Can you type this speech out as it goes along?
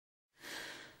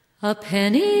A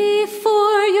penny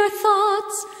for your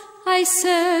thoughts, I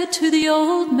said to the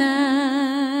old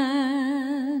man,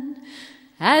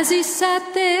 as he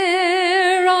sat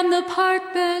there on the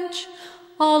park bench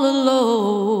all alone,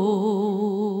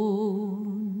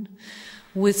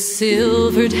 with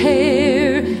silvered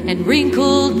hair and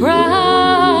wrinkled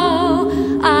brow,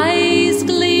 eyes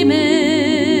gleaming.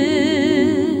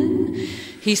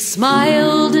 He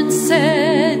smiled and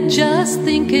said, just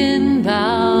thinking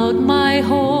about my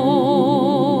home.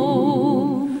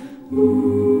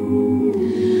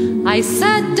 I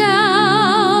sat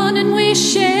down and we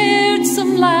shared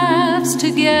some laughs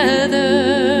together,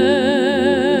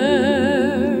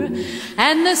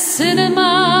 and the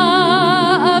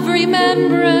cinema of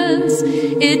remembrance,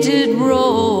 it did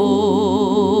roll.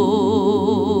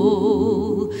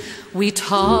 We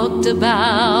talked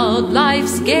about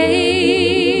life's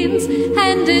gains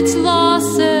and its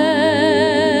losses,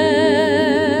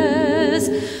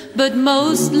 but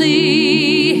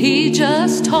mostly he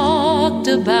just talked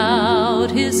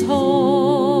about his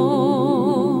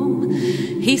home.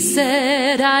 He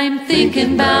said, I'm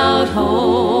thinking about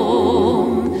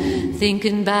home,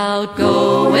 thinking about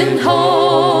going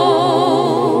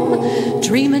home,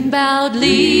 dreaming about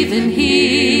leaving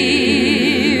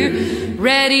here,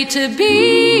 ready to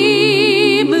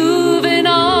be moving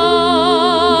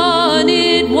on.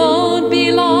 It won't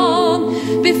be long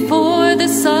before the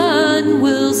sun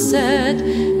will set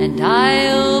and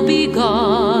I'll be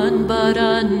gone, but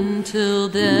until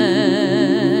then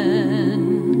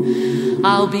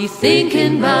I'll be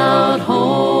thinking about home.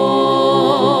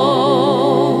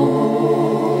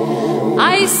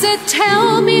 I said,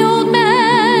 tell me, old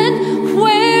man,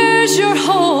 where's your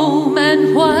home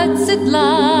and what's it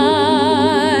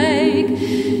like?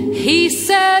 He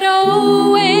said,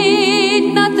 oh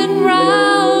wait, nothing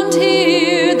round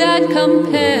here that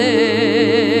compares.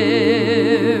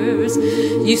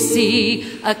 You see,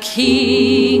 a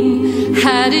king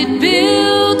had it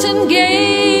built and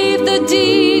gave the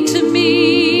deed to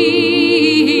me,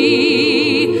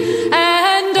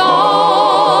 and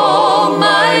all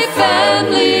my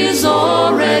family's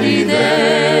already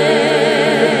there.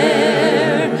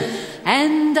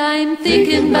 And I'm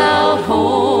thinking about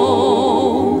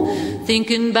home,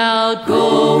 thinking about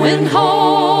going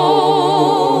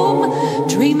home,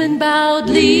 dreaming about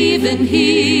leaving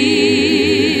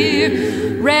here,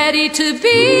 ready to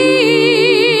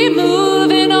be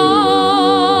moving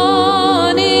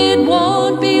on. It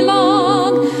won't be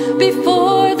long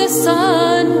before the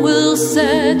sun will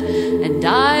set and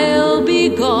I'll be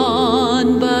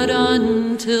gone, but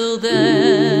until then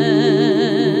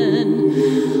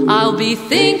I'll be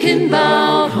thinking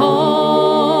about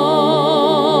home.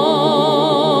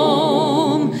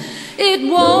 It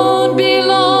won't be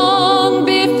long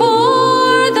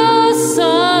before the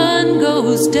sun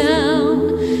goes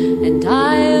down and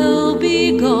I'll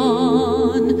be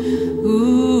gone.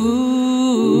 Ooh,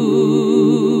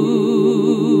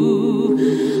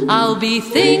 I'll be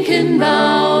thinking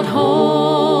about home.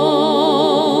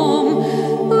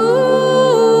 Ooh,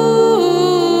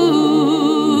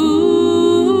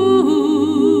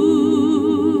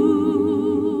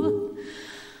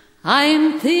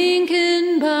 I'm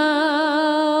thinking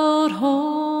about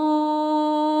home.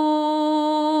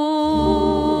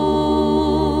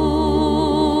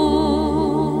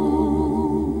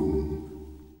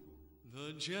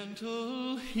 The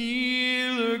gentle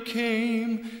healer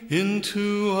came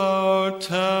into our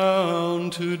town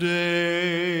today.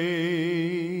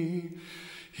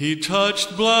 He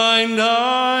touched blind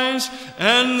eyes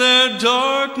and their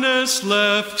darkness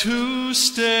left to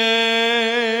stay.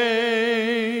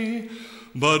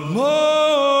 But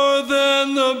more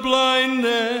than the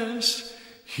blindness,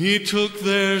 he took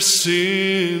their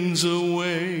sins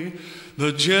away.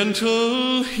 The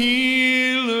gentle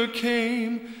healer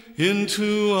came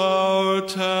into our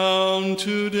town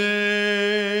today.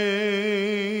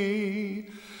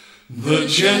 The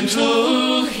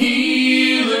gentle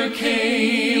healer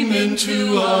came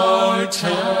into our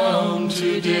town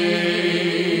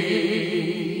today.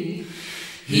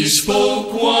 He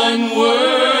spoke one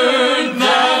word,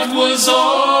 that was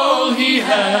all he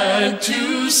had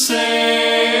to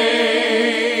say.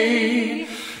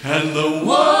 And the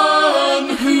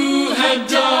one who had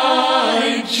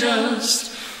died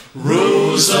just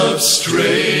rose up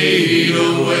straight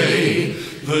away.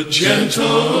 The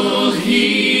gentle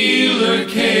healer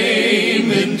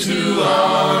came into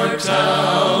our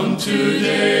town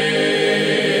today.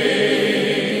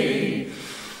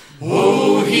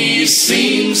 Oh, he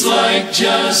seems like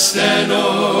just an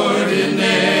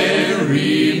ordinary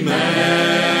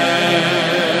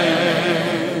man,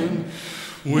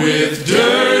 with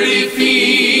dirty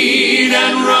feet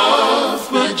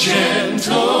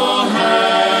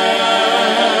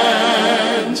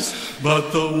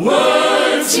but the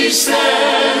words he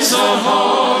says are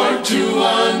hard to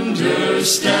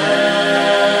understand.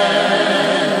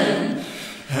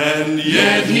 And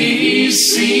yet he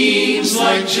seems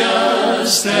like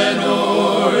just an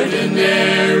ordinary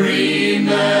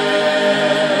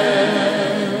man.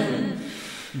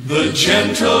 The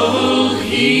gentle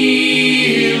healer,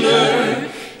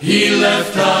 he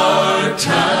left our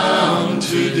town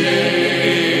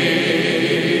today.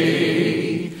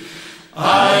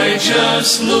 I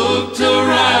just looked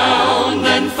around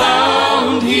and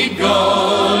found he'd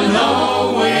gone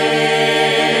away.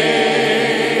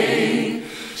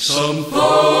 Some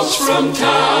folks from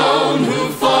town who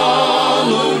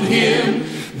followed him,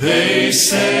 they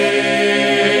say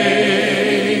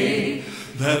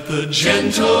that the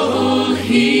gentle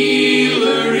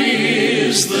healer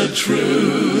is the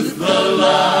truth, the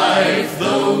life,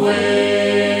 the way.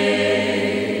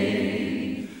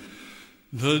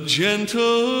 The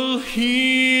gentle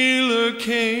healer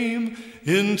came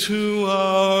into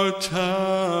our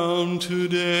town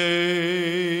today.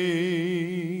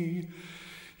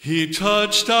 He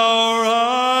touched our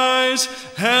eyes,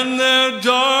 and their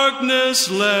darkness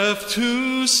left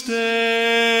to stay.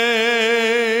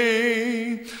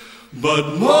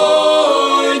 But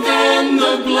more than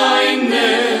the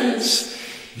blindness,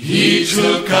 he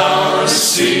took our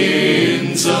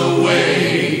sins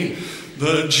away.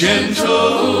 The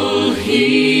gentle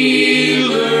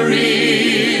healer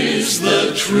is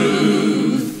the truth.